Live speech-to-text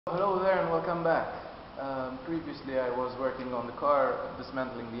Hello there and welcome back. Previously I was working on the car,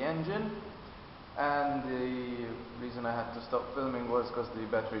 dismantling the engine, and the reason I had to stop filming was because the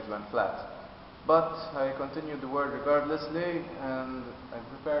batteries went flat. But I continued the work regardlessly, and I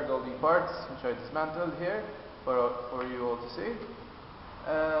prepared all the parts which I dismantled here for you all to see.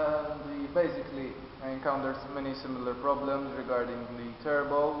 Basically I encountered many similar problems regarding the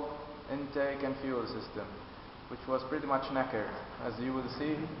turbo, intake and fuel system, which was pretty much knackered, as you will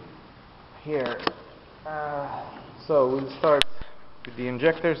see here. So we'll start with the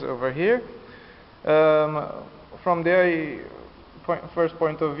injectors over here. From the first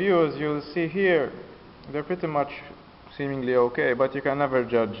point of view, as you'll see here, they're pretty much seemingly okay, but you can never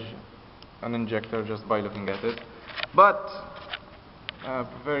judge an injector just by looking at it. But a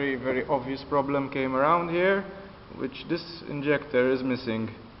very obvious problem came around here, which this injector is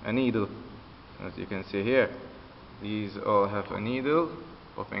missing a needle, as you can see here. These all have a needle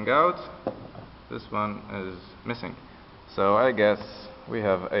popping out. This one is missing. So I guess we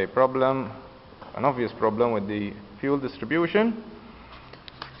have a problem, an obvious problem with the fuel distribution.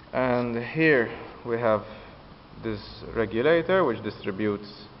 And here we have this regulator which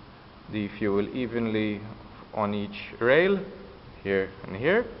distributes the fuel evenly on each rail, here and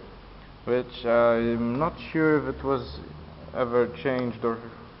here, which I'm not sure if it was ever changed or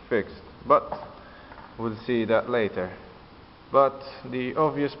fixed, but we'll see that later. But the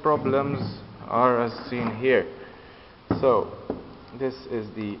obvious problems are as seen here. So this is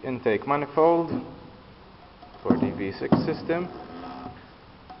the intake manifold for the V6 system,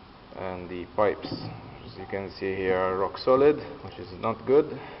 and the pipes, as you can see here, are rock solid, which is not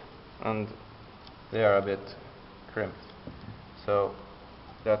good, and they are a bit crimped. So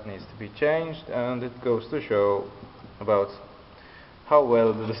that needs to be changed, and it goes to show about how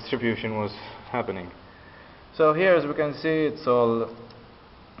well the distribution was happening. So here, as we can see, it's all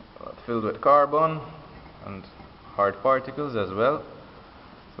filled with carbon and hard particles as well,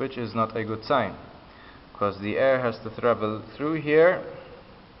 which is not a good sign, because the air has to travel through here,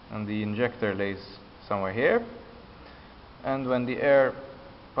 and the injector lays somewhere here, and when the air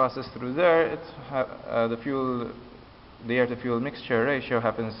passes through there, the air to fuel mixture ratio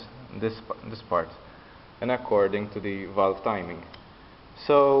happens in this part, and according to the valve timing.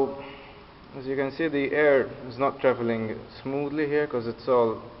 So as you can see, the air is not traveling smoothly here because it's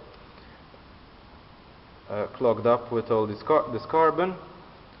all clogged up with all this carbon,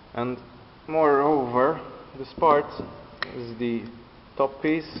 and moreover this part is the top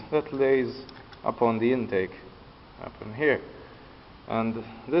piece that lays upon the intake up in here, and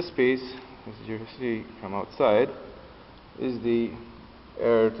this piece, as you see from outside, is the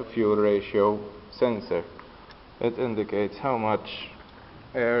air to fuel ratio sensor. It indicates how much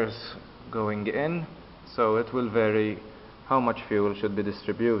air is going in, so it will vary how much fuel should be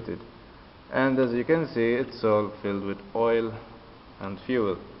distributed. And as you can see, it's all filled with oil and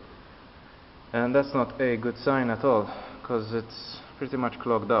fuel, and that's not a good sign at all, because it's pretty much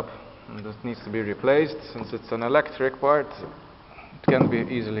clogged up, and it needs to be replaced. Since it's an electric part, it can be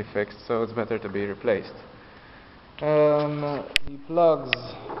easily fixed, so it's better to be replaced. The plugs,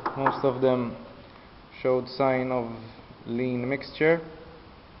 most of them showed sign of lean mixture.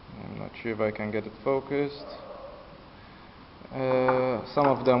 I'm not sure if I can get it focused. Some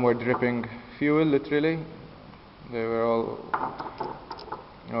of them were dripping fuel, literally. They were all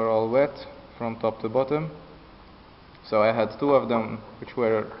wet from top to bottom. So I had two of them which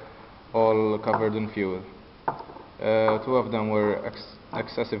were all covered in fuel. Two of them were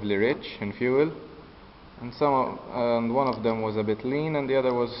excessively rich in fuel, and one of them was a bit lean, and the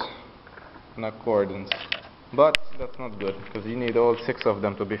other was in accordance. But that's not good, because you need all 6 of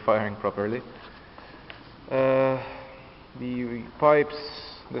them to be firing properly. The pipes,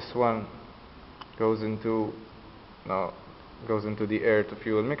 this one goes into the air to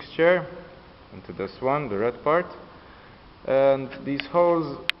fuel mixture, into this one, the red part, and these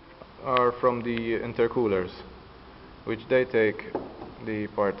holes are from the intercoolers, which they take the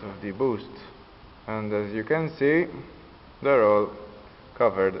part of the boost, and as you can see, they're all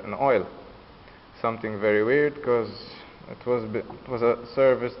covered in oil. Something very weird, because it was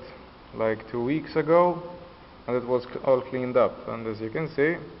serviced like 2 weeks ago, and it was all cleaned up, and as you can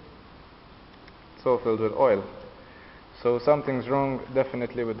see, it's all filled with oil. So something's wrong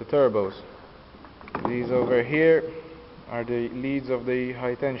definitely with the turbos. These over here are the leads of the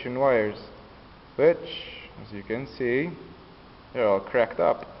high tension wires, which, as you can see, they're all cracked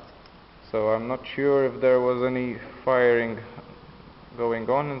up. So I'm not sure if there was any firing going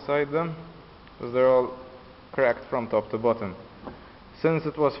on inside them, because they're all cracked from top to bottom. Since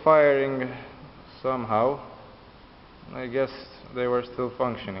it was firing somehow, I guess they were still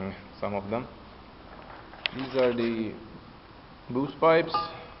functioning, some of them. These are the boost pipes.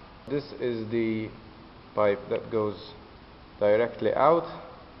 This is the pipe that goes directly out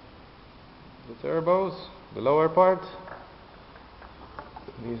the turbos, the lower part.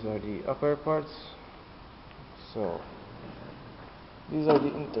 These are the upper parts. So these are the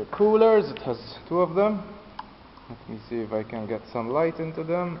intercoolers. It has two of them. Let me see if I can get some light into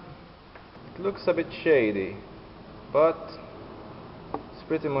them. It looks a bit shady, but it's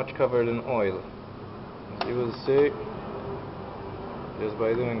pretty much covered in oil. As you will see, just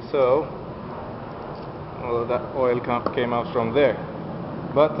by doing so, all of that oil came out from there.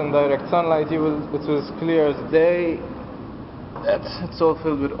 But in direct sunlight, it was clear as day that it's all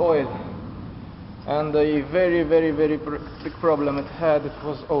filled with oil. And a very big problem it had, it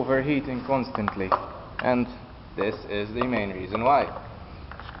was overheating constantly. And this is the main reason why.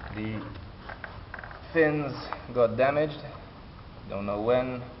 The fins got damaged, don't know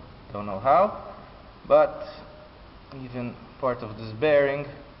when, don't know how, but even part of this bearing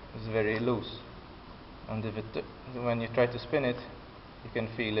is very loose, and when you try to spin it, you can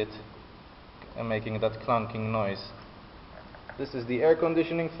feel it making that clunking noise. This is the air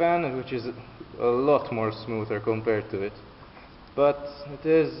conditioning fan, which is a lot more smoother compared to it, but it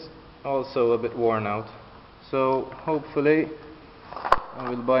is also a bit worn out, so hopefully I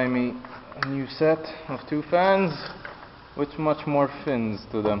will buy me a new set of two fans with much more fins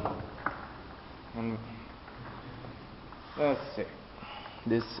to them. And let's see,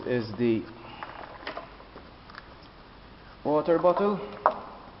 this is the water bottle,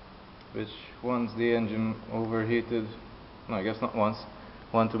 which once the engine overheated, no, I guess not once,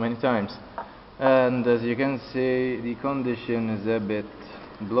 one too many times, and as you can see, the condition is a bit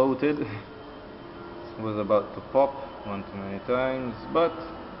bloated. It was about to pop one too many times, but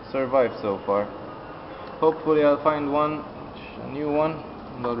survived so far. Hopefully I'll find one, a new one,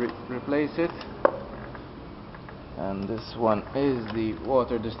 and I'll replace it. And this one is the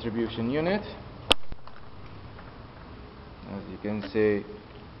water distribution unit. As you can see,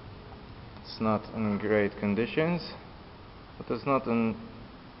 it's not in great conditions, but it's not in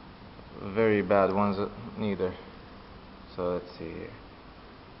very bad ones neither. So let's see here.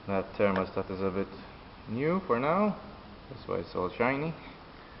 That thermostat is a bit new for now, that's why it's all shiny.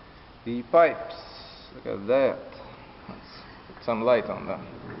 The pipes, look at that. Let's put some light on them.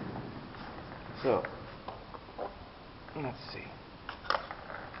 So let's see.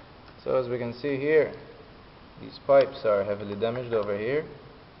 So as we can see here, these pipes are heavily damaged over here,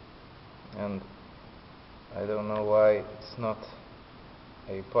 and I don't know why it's not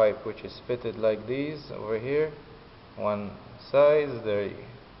a pipe which is fitted like these over here, one size. They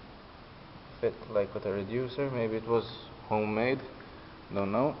fit like with a reducer. Maybe it was homemade,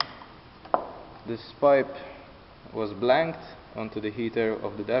 don't know. This pipe was blanked onto the heater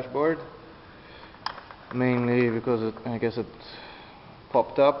of the dashboard, mainly because I guess it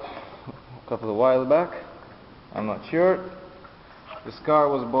popped up a couple of while back. I'm not sure. This car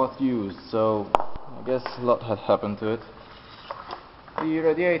was both used, so I guess a lot had happened to it. The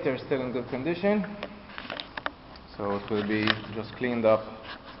radiator is still in good condition, so it will be just cleaned up,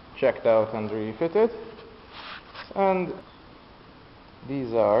 checked out and refitted. And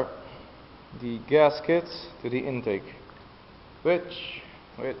these are the gaskets to the intake, which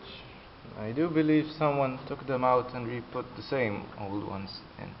I do believe someone took them out and re-put the same old ones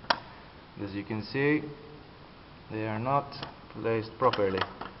in. As you can see, they are not placed properly,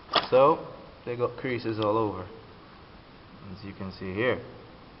 so they got creases all over, as you can see here.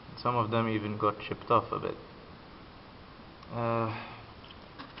 Some of them even got chipped off a bit.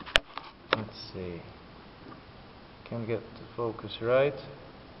 Let's see, can get the focus right.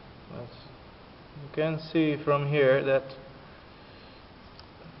 You can see from here that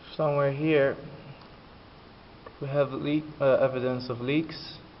somewhere here we have evidence of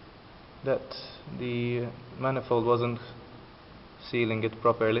leaks, that the manifold wasn't sealing it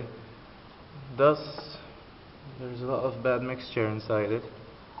properly. Thus, there's a lot of bad mixture inside it.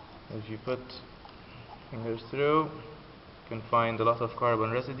 If you put fingers through, you can find a lot of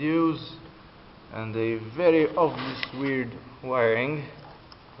carbon residues and a very obvious weird wiring,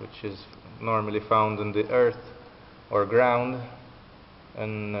 which is normally found in the earth or ground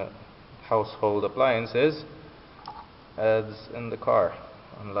in household appliances, as in the car,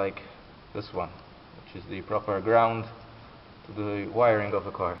 unlike this one, which is the proper ground to the wiring of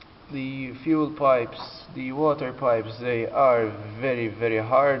a car. The fuel pipes, the water pipes, they are very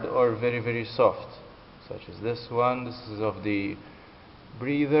hard or very soft, such as this one. This is of the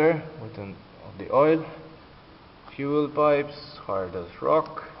breather of the oil. Fuel pipes, hard as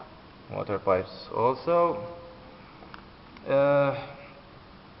rock. Water pipes also.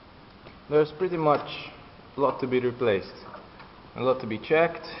 There's pretty much a lot to be replaced, a lot to be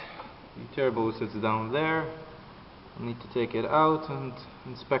checked. The turbo sits down there. I need to take it out and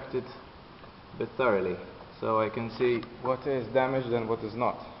inspect it a bit thoroughly, so I can see what is damaged and what is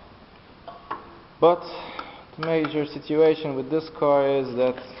not. But the major situation with this car is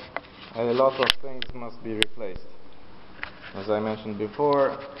that a lot of things must be replaced. As I mentioned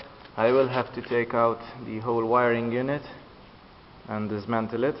before, I will have to take out the whole wiring unit and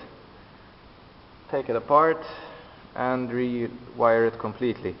dismantle it, take it apart and rewire it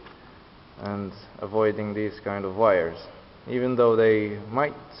completely, and avoiding these kind of wires, even though they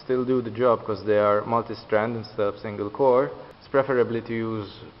might still do the job because they are multi-strand instead of single core. It's preferably to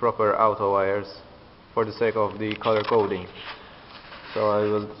use proper auto wires for the sake of the color coding. So I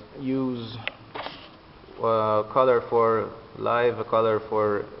will use a color for live, a color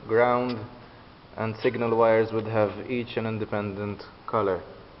for ground, and signal wires would have each an independent color,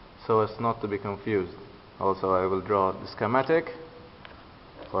 so as not to be confused. Also, I will draw the schematic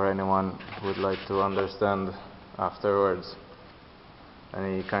for anyone who would like to understand afterwards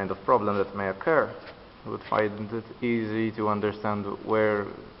any kind of problem that may occur. You would find it easy to understand where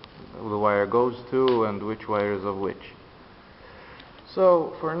the wire goes to and which wire is of which.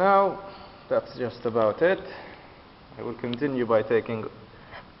 So for now, that's just about it. I will continue by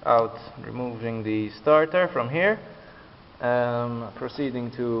removing the starter from here,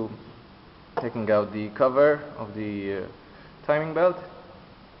 proceeding to taking out the cover of the timing belt,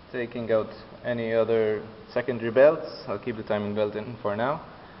 taking out any other secondary belts. I'll keep the timing belt in for now.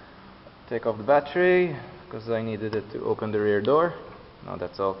 Take off the battery because I needed it to open the rear door. Now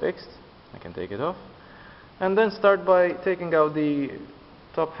that's all fixed, I can take it off. And then start by taking out the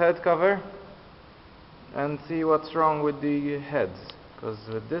top head cover and see what's wrong with the heads, because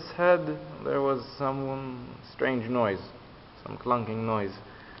with this head there was some strange noise, some clunking noise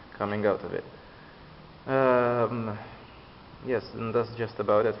coming out of it. Yes, and that's just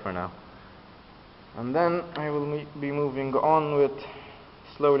about it for now. And then I will be moving on with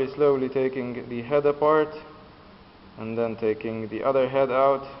slowly taking the head apart and then taking the other head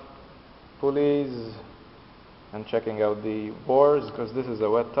out, pulleys, and checking out the bores, because this is a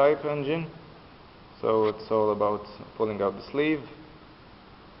wet type engine, so it's all about pulling out the sleeve,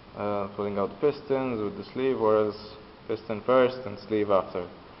 pulling out the pistons with the sleeve, whereas piston first and sleeve after,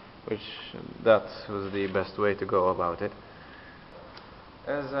 which that was the best way to go about it.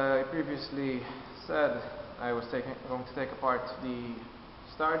 As I previously said, I was going to take apart the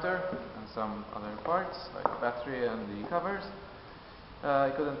starter and some other parts like the battery and the covers.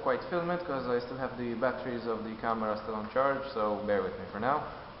 I couldn't quite film it because I still have the batteries of the camera still on charge, so bear with me for now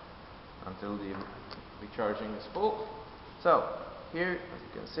until the recharging is full. So here, as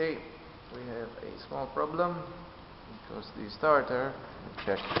you can see, we have a small problem because the starter,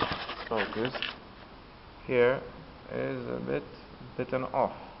 check focus, here is a bit bitten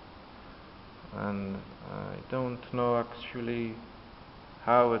off, and I don't know actually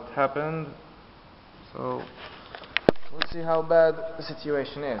how it happened, so we'll see how bad the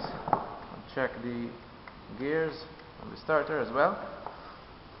situation is. I'll check the gears on the starter as well.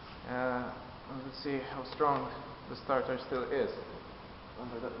 Let's see how strong the starter still is.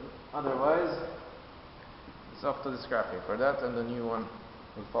 Otherwise, it's off to the scrap heap for that, and the new one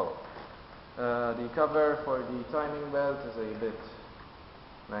will follow. The cover for the timing belt is a bit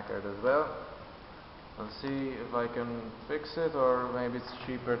knackered as well. I'll see if I can fix it, or maybe it's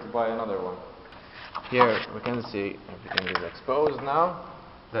cheaper to buy another one. Here we can see everything is exposed now.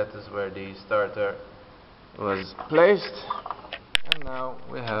 That is where the starter was placed, and now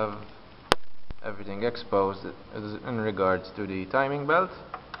we have everything exposed in regards to the timing belt,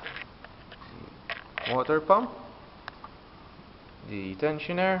 the water pump, the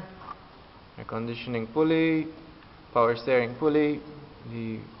tensioner, air conditioning pulley, power steering pulley,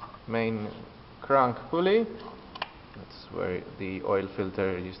 the main crank pulley, that's where the oil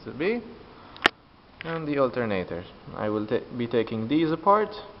filter used to be, and the alternators. I will be taking these apart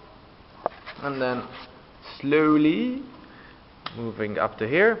and then slowly moving up to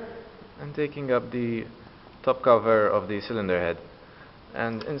here and taking up the top cover of the cylinder head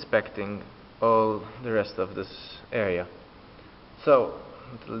and inspecting all the rest of this area. So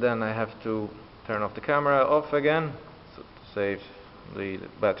until then I have to turn off the camera off again, so to save the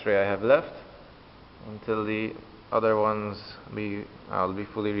battery I have left until the other ones I'll be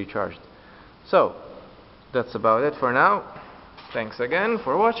fully recharged. So that's about it for now. Thanks again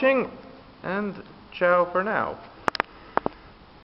for watching, and ciao for now.